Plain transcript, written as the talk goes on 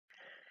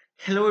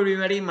Hello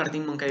everybody,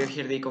 Martin Moncayo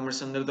here, the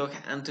e-commerce underdog,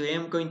 and today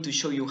I'm going to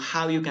show you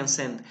how you can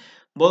send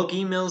bulk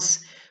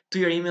emails to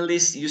your email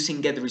list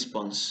using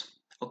GetResponse.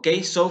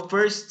 Okay, so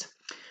first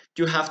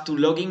you have to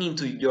log in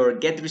into your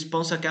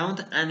GetResponse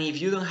account, and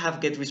if you don't have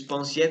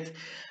GetResponse yet,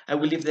 I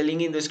will leave the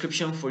link in the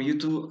description for you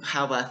to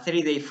have a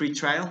 30-day free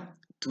trial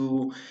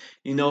to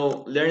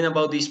learn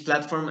about this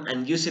platform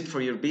and use it for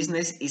your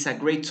business. It's a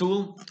great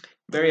tool,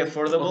 very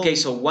affordable. Okay,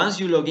 so once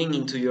you log in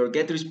into your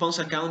GetResponse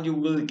account, you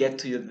will get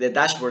to the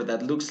dashboard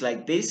that looks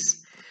like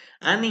this,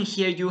 and in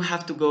here you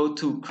have to go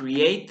to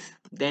create,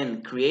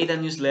 then create a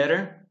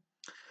newsletter.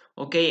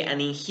 Okay,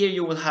 and in here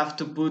you will have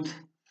to put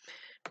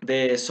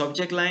the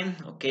subject line.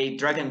 Okay,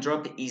 drag and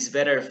drop is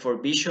better for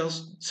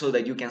visuals so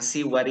that you can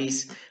see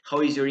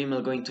how is your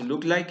email going to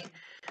look like.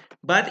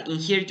 But in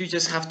here you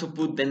just have to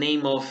put the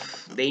name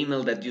of the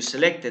email that you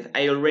selected.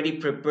 I already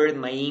prepared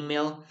my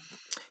email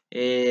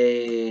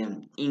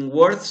in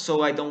Word,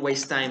 so I don't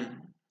waste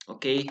time,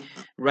 okay,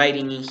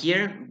 writing in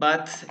here.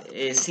 But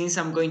since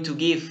I'm going to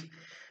give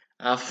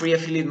a free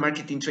affiliate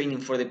marketing training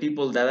for the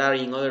people that are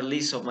in other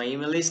lists of my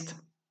email list,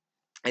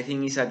 I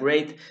think it's a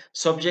great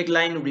subject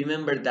line.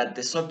 Remember that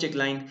the subject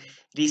line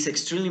is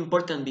extremely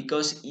important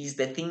because it's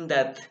the thing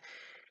that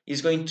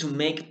is going to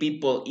make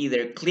people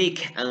either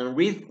click and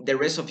read the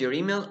rest of your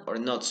email or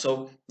not.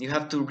 So you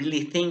have to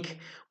really think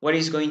what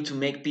is going to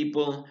make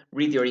people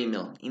read your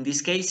email. In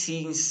this case,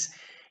 since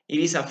it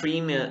is a free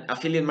email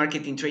affiliate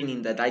marketing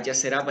training that I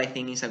just set up, I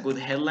think it's a good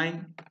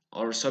headline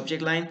or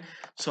subject line.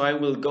 So I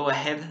will go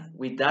ahead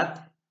with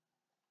that.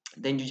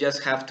 Then you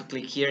just have to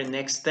click here,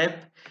 next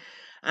step.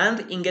 And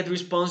in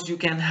GetResponse, you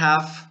can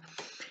have,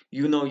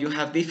 you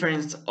have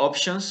different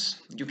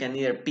options. You can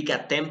either pick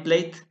a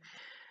template,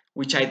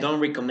 which I don't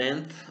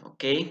recommend,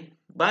 okay,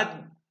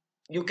 but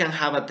you can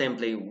have a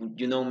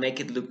template,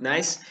 make it look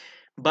nice.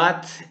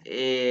 But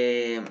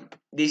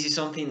this is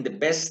something the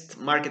best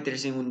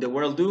marketers in the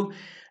world do,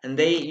 and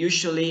they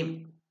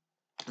usually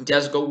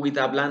just go with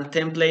a blank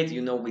template,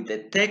 with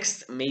the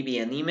text, maybe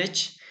an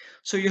image.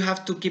 So you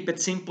have to keep it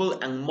simple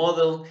and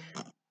model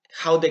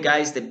how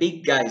the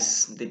big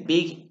guys, the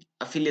big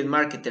affiliate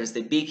marketers,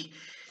 the big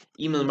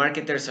email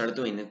marketers are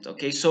doing it.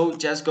 Okay, so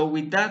just go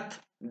with that.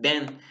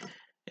 Then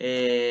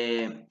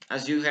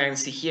as you can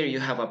see here, you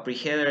have a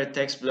pre-header,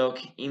 text block,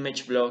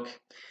 image block,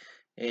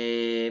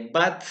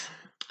 but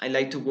I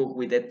like to go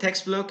with the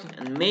text block,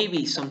 and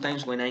maybe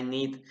sometimes when I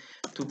need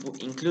to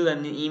include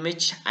an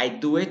image, I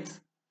do it.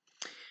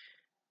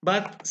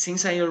 But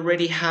since I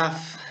already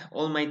have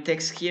all my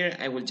text here,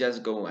 I will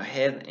just go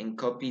ahead and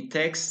copy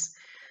text.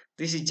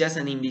 This is just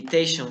an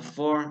invitation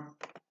for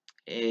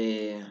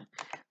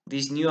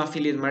this new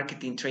affiliate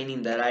marketing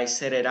training that I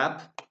set it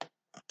up.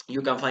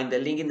 You can find the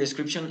link in the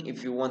description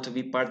if you want to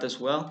be part as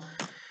well.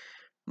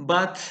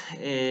 But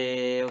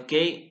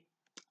okay,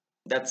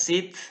 that's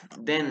it.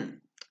 Then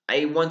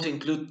I want to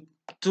include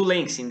two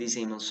links in this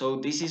email. So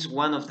this is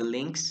one of the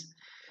links.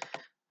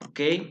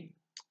 Okay,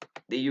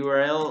 the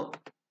URL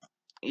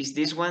is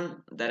this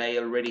one that I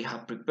already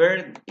have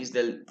prepared. Is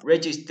the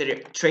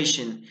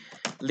registration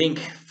link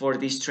for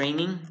this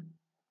training.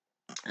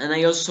 And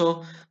I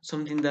also,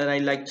 something that I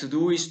like to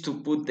do is to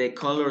put the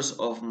colors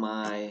of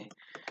my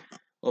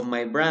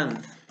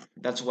brand.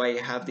 That's why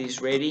I have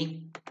this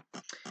ready,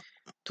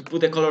 to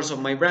put the colors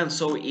of my brand.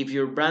 So if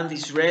your brand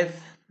is red,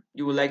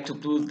 you would like to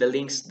put the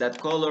links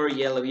that color,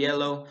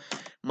 yellow.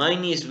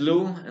 Mine is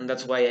blue, and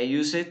that's why I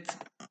use it.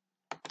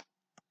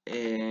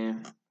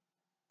 And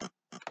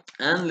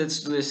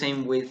let's do the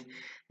same with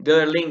the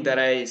other link that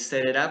I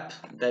set it up,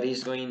 that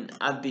is going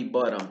at the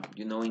bottom,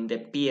 in the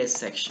PS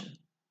section.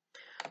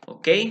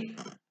 Okay,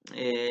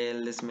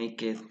 let's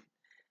make it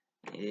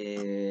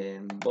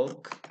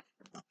bulk.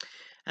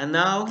 And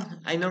now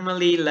I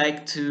normally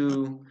like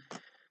to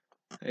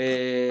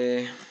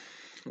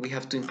we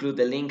have to include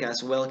the link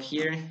as well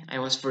here. I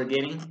was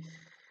forgetting.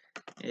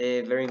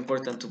 Very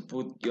important to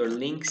put your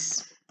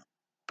links.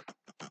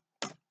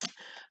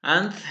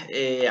 And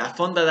a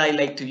font that I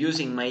like to use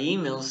in my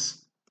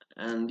emails,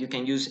 and you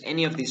can use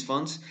any of these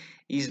fonts,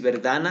 is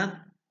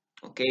Verdana.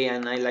 Okay,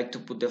 and I like to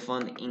put the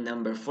font in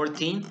number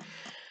 14.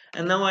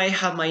 And now I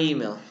have my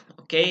email,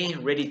 okay,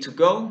 ready to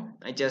go.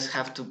 I just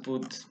have to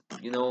put,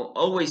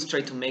 always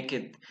try to make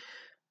it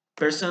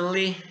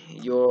personally.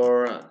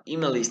 Your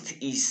email list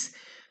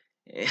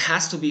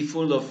has to be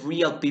full of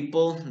real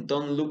people.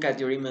 Don't look at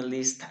your email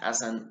list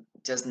as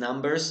just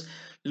numbers.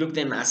 Look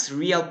them as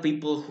real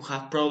people who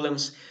have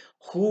problems,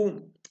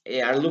 who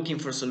are looking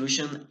for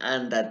solution,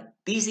 and that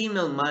this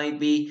email might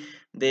be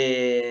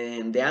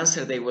the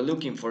answer they were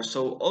looking for.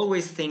 So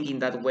always think in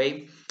that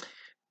way.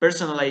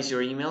 Personalize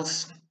your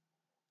emails.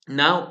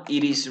 Now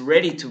it is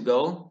ready to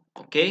go,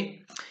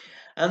 okay?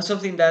 And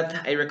something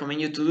that I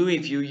recommend you to do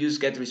if you use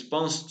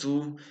GetResponse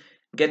to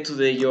get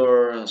to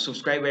your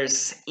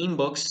subscribers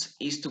inbox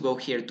is to go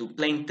here to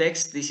plain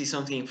text. This is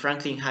something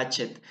Franklin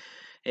Hatchett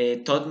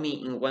taught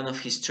me in one of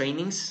his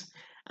trainings.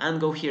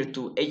 And go here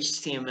to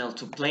HTML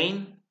to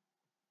plain,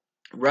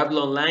 wrap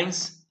long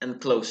lines,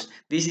 and close.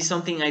 This is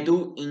something I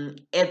do in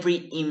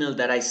every email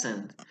that I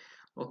send,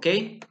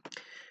 okay?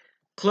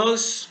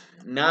 Close.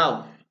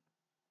 Now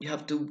you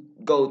have to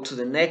go to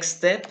the next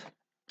step,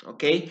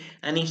 okay,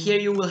 and in here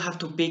you will have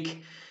to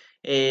pick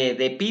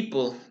the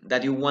people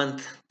that you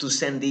want to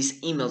send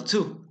this email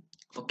to,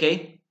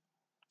 okay.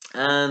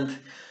 And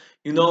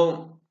you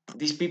know,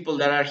 these people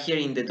that are here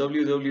in the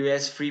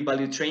WWS free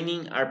value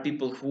training are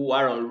people who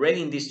are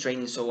already in this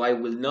training, so I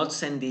will not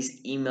send this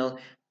email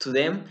to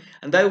them.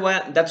 And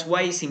that's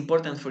why it's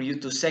important for you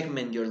to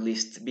segment your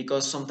list,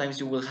 because sometimes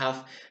you will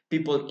have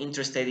people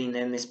interested in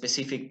a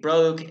specific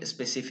product, a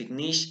specific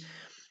niche,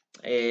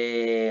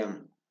 a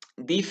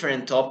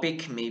different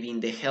topic, maybe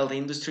in the health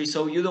industry,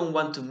 so you don't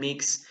want to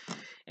mix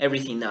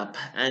everything up.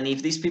 And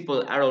if these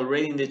people are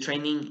already in the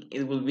training,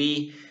 it will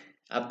be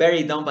a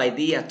very dumb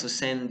idea to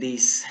send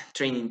this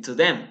training to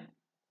them.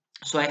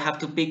 So I have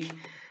to pick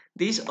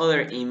this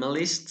other email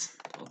list,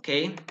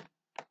 okay,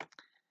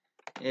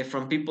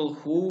 from people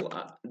who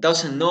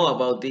doesn't know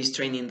about this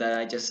training that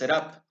I just set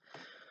up.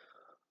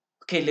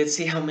 Okay, let's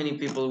see how many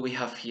people we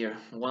have here.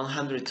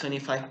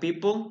 125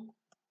 people.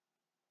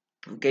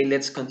 Okay,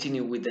 let's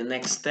continue with the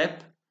next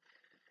step.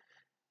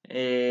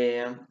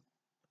 And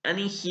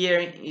in here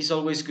it's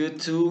always good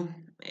to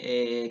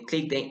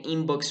click the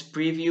inbox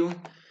preview,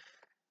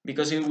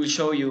 because it will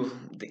show you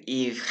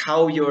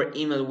how your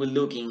email will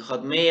look in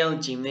Hotmail,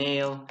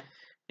 Gmail,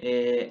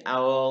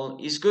 AOL.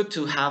 It's good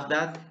to have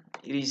that.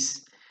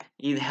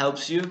 It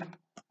helps you,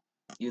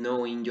 you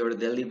know, in your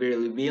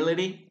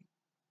deliverability.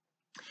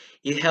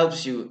 It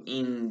helps you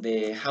in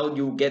the how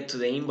you get to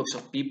the inbox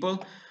of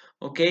people.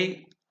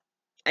 Okay,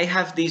 I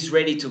have this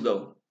ready to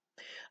go.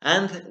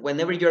 And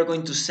whenever you're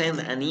going to send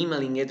an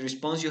email in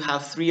GetResponse, you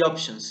have three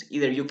options.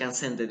 Either you can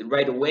send it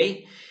right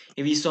away.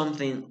 If it's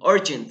something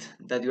urgent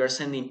that you are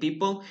sending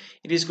people,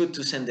 it is good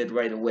to send it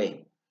right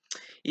away.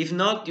 If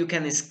not, you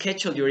can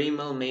schedule your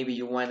email. Maybe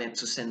you wanted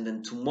to send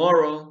them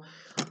tomorrow,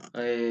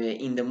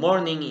 in the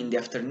morning, in the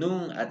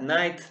afternoon, at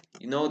night.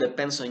 You know,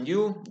 depends on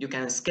you. You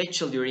can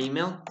schedule your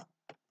email,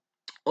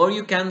 or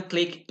you can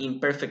click in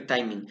perfect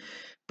timing.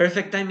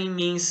 Perfect timing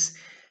means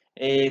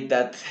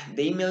that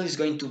the email is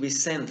going to be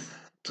sent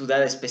to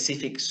that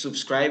specific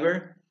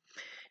subscriber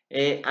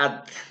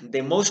at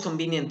the most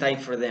convenient time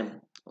for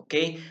them,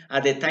 okay,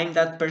 at the time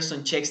that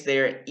person checks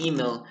their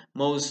email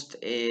most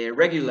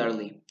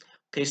regularly.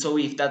 Okay, so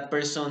if that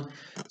person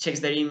checks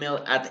their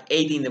email at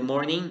 8 in the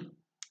morning,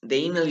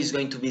 the email is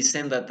going to be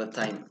sent at that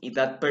time. If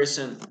that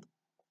person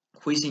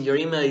who is in your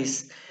email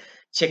is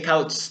check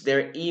out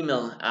their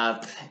email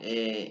at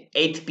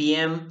 8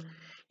 p.m.,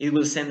 it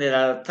will send it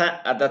at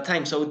that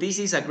time. So this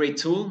is a great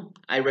tool.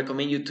 I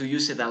recommend you to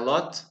use it a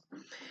lot.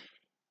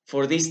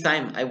 For this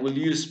time, I will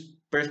use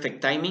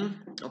perfect timing,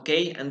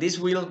 okay? And this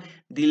will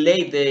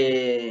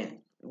delay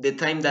the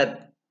time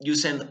that you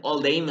send all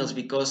the emails,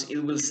 because it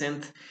will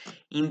send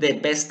in the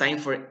best time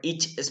for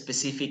each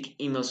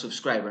specific email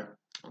subscriber,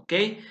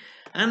 okay?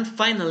 And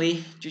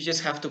finally, you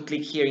just have to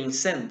click here in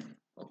send,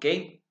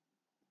 okay?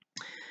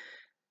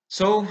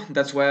 So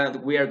that's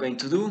what we are going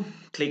to do.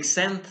 Click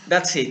send.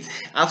 That's it.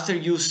 After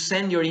you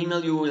send your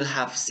email, you will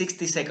have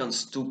 60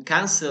 seconds to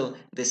cancel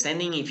the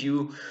sending if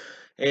you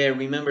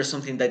remember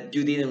something that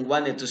you didn't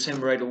want it to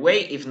send right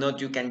away. If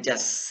not, you can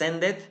just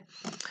send it.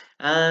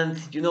 And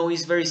you know,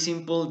 it's very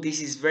simple.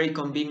 This is very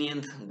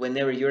convenient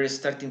whenever you're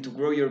starting to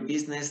grow your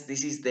business.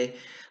 This is the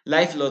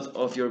lifeblood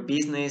of your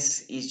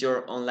business, is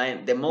your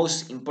online, the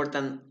most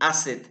important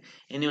asset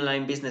any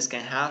online business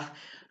can have.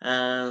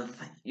 And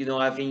you know,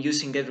 I've been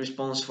using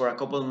GetResponse for a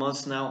couple of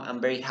months now. I'm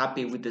very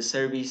happy with the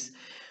service,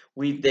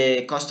 with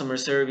the customer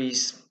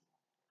service,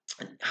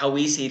 how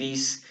easy it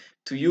is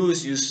to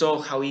use. You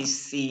saw how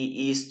easy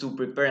it is to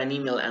prepare an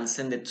email and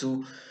send it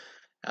to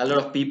a lot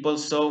of people.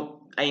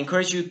 So I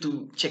encourage you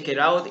to check it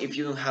out if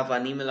you don't have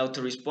an email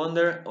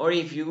autoresponder, or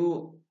if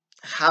you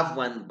have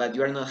one but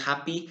you are not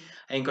happy,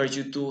 I encourage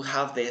you to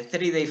have the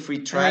 30-day free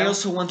trial. And I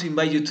also want to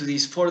invite you to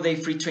this 4-day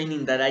free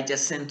training that I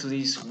just sent to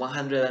these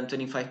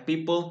 125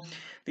 people.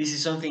 This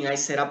is something I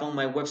set up on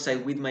my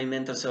website with my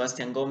mentor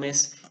Sebastian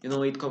Gomez. You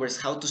know, it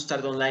covers how to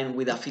start online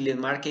with affiliate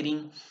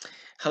marketing,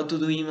 how to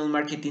do email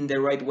marketing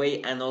the right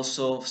way, and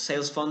also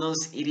sales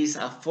funnels. It is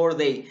a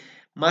 4-day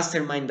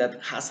mastermind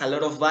that has a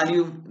lot of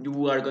value.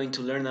 You are going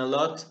to learn a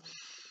lot,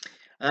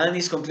 and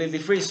it's completely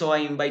free, so I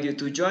invite you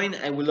to join.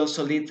 I will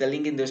also leave the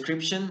link in the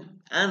description.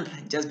 And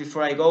just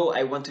before I go,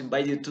 I want to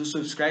invite you to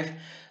subscribe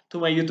to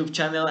my YouTube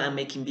channel. I'm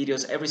making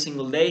videos every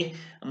single day.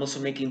 I'm also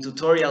making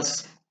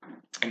tutorials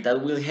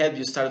that will help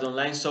you start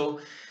online.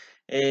 So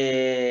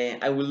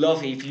I would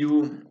love if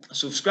you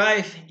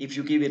subscribe, if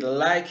you give it a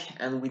like.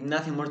 And with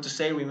nothing more to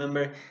say,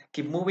 remember,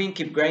 keep moving,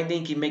 keep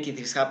grinding, keep making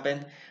this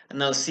happen,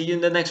 and I'll see you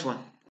in the next one.